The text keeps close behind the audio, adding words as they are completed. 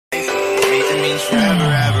means forever,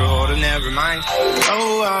 ever, or never mind. Oh,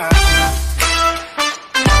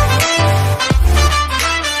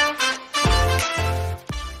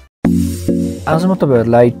 आज म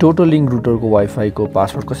तपाईहरुलाई टोटोलिंक रुटरको वाइफाई को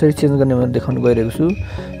पासवर्ड कसरी चेन्ज गर्ने भनेर देखाउन गइरहेको छु।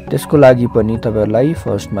 त्यसको लागि पनि तपाईहरुलाई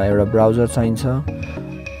फर्स्टमा एउटा ब्राउजर चाहिन्छ।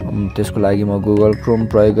 त्यसको लागि म गुगल क्रोम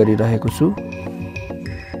प्रयोग गरिरहेको छु।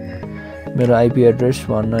 मेरो आईपी एड्रेस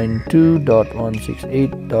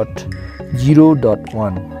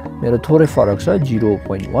 192.168.0.1 मेरो थोरै फरक छ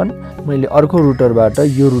 0.1। मैले अर्को रुटरबाट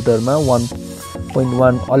यो रुटरमा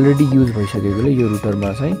 1.1 अलरेडी युज भइसकेकोले यो रुटरमा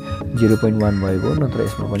चाहिँ 0.1 भएको, नत्र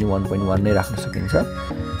यसमा पनि 1.1 नै राख्न सकिन्छ।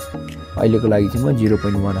 अहिलेको लागि चाहिँ म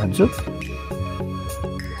 0.1 हाल्छु।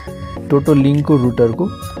 टोटोलिंकको रुटरको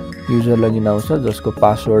युजर लगइन आउँछ जसको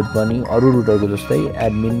पासवर्ड पनि अरु रुटरको जस्तै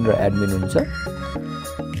एडमिन र एडमिन हुन्छ।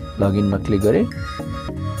 लगइनमा क्लिक गरे।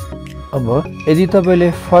 अब यदि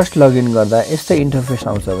तपाईले फर्स्ट लगइन गर्दा यस्तै इन्टरफेस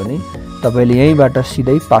आउँछ भने तपाईले यहीबाट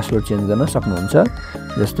सिधै पासवर्ड चेन्ज गर्न सक्नुहुन्छ।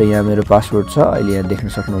 जस्तै यहाँ मेरो पासवर्ड छ, अहिले यहाँ देख्न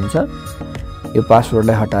सक्नुहुन्छ। यो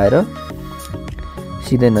पासवर्डलाई हटाएर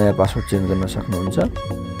सिधै नयाँ पासवर्ड चेन्ज गर्न सक्नुहुन्छ।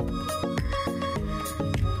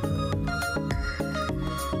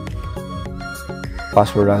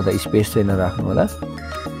 पासवर्ड राख्दा स्पेस चाहिँ नराख्नु होला।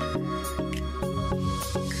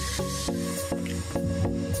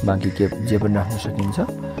 बाँकी जे पनि राख्न सकिन्छ।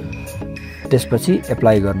 त्यसपछि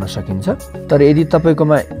एप्लाई गर्न सकिन्छ। तर यदि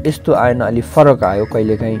तपाईकोमा यस्तो आएन, अलि फरक आयो,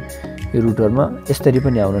 कहिलेकाहीँ यो रुटरमा यसरी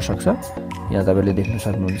पनि आउन सक्छ। यहाँ तपाईले देख्न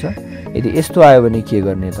सक्नुहुन्छ। यदि यस्तो आयो भने के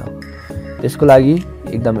गर्ने त? त्यसको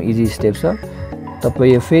लागि एकदम इजी स्टेप छ।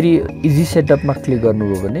 तपाई फेरि इजी सेटअपमा क्लिक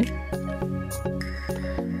गर्नुभयो भने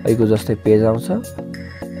अहिलेको जस्तै पेज आउँछ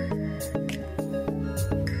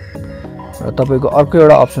र तपाईको अर्को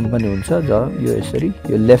एउटा अप्सन पनि हुन्छ यो यसरी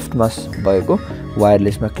यो लेफ्टमा भएको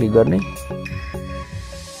वायरलेसमा क्लिक गर्ने।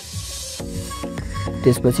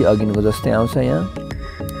 त्यसपछि अघिनको जस्तै आउँछ। यहाँ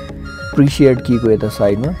प्रिसिएड कीको यता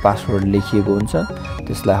साइडमा पासवर्ड लेखिएको हुन्छ,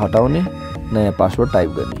 त्यसलाई हटाउने, नयाँ पासवर्ड टाइप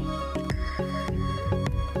गर्ने।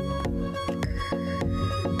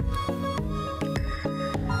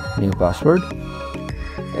 न्यू पासवर्ड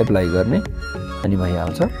एप्लाई गर्ने अनि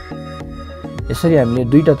भइहाल्छ। यसरी हामीले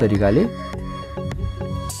दुईटा तरिकाले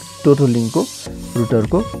टोटोलिंकको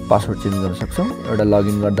रुटरको पासवर्ड चेन्ज गर्न सक्छौं। एउटा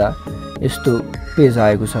लगइन गर्दा यस्तो पेज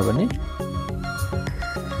आएको छ भने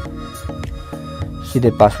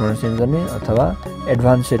सिधै पासवर्ड चेन्ज गर्ने, अथवा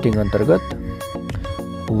एडभान्स सेटिङ अन्तर्गत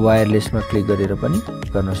वायरलेसमा क्लिक गरेर पनि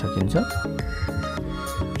गर्न सकिन्छ।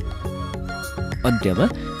 अन्त्यमा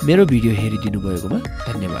मेरो भिडियो हेरिदिनु भएकोमा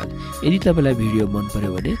धन्यवाद। यदि तपाईलाई भिडियो मन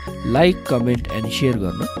पर्यो भने लाइक, कमेन्ट एन्ड शेयर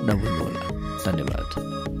गर्न नभुल्नुहोला। धन्यवाद।